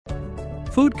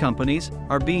Food companies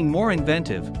are being more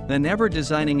inventive than ever,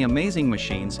 designing amazing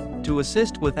machines to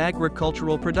assist with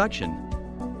agricultural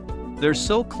production. They're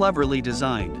so cleverly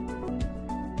designed.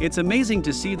 It's amazing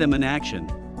to see them in action.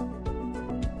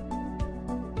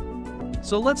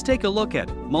 So let's take a look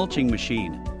at mulching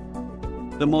machine,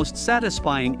 the most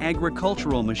satisfying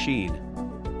agricultural machine.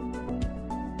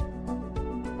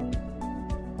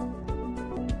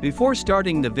 Before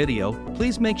starting the video,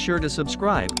 please make sure to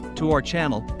subscribe to our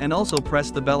channel and also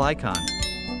press the bell icon.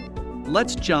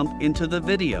 Let's jump into the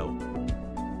video.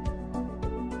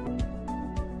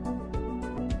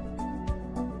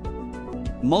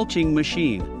 Mulching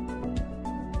machine.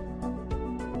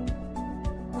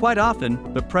 Quite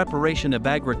often, the preparation of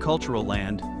agricultural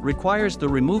land requires the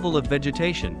removal of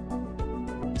vegetation,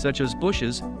 such as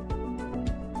bushes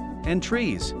and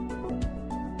trees.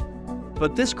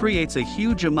 But this creates a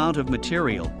huge amount of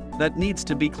material that needs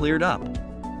to be cleared up.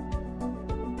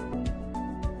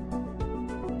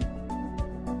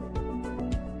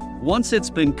 Once it's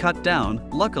been cut down,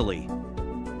 luckily.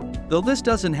 Though this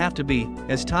doesn't have to be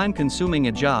as time-consuming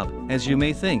a job as you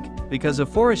may think, because a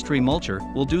forestry mulcher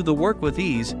will do the work with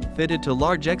ease, fitted to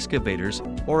large excavators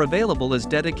or available as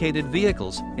dedicated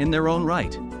vehicles in their own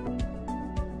right.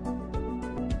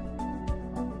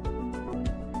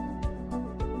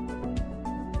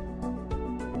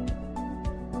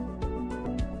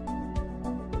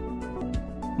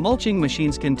 Mulching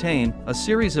machines contain a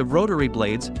series of rotary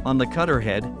blades on the cutter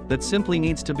head that simply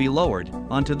needs to be lowered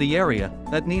onto the area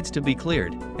that needs to be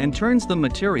cleared, and turns the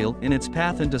material in its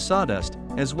path into sawdust,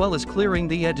 as well as clearing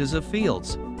the edges of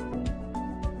fields.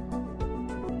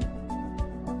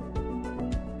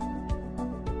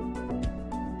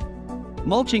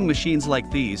 Mulching machines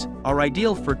like these are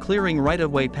ideal for clearing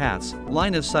right-of-way paths,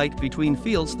 line of sight between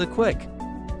fields, the quick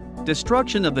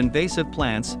destruction of invasive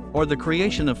plants, or the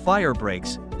creation of fire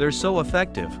breaks. They're so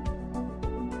effective.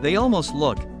 They almost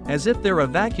look as if they're a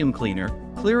vacuum cleaner,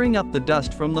 clearing up the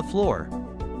dust from the floor.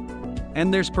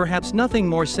 And there's perhaps nothing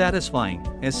more satisfying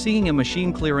as seeing a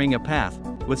machine clearing a path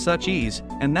with such ease,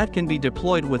 and that can be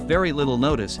deployed with very little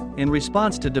notice in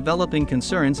response to developing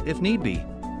concerns if need be.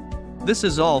 This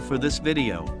is all for this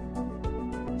video.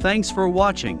 Thanks for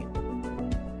watching.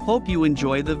 Hope you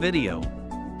enjoy the video.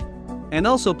 And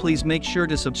also please make sure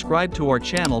to subscribe to our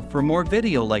channel for more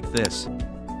video like this.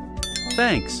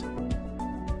 Thanks.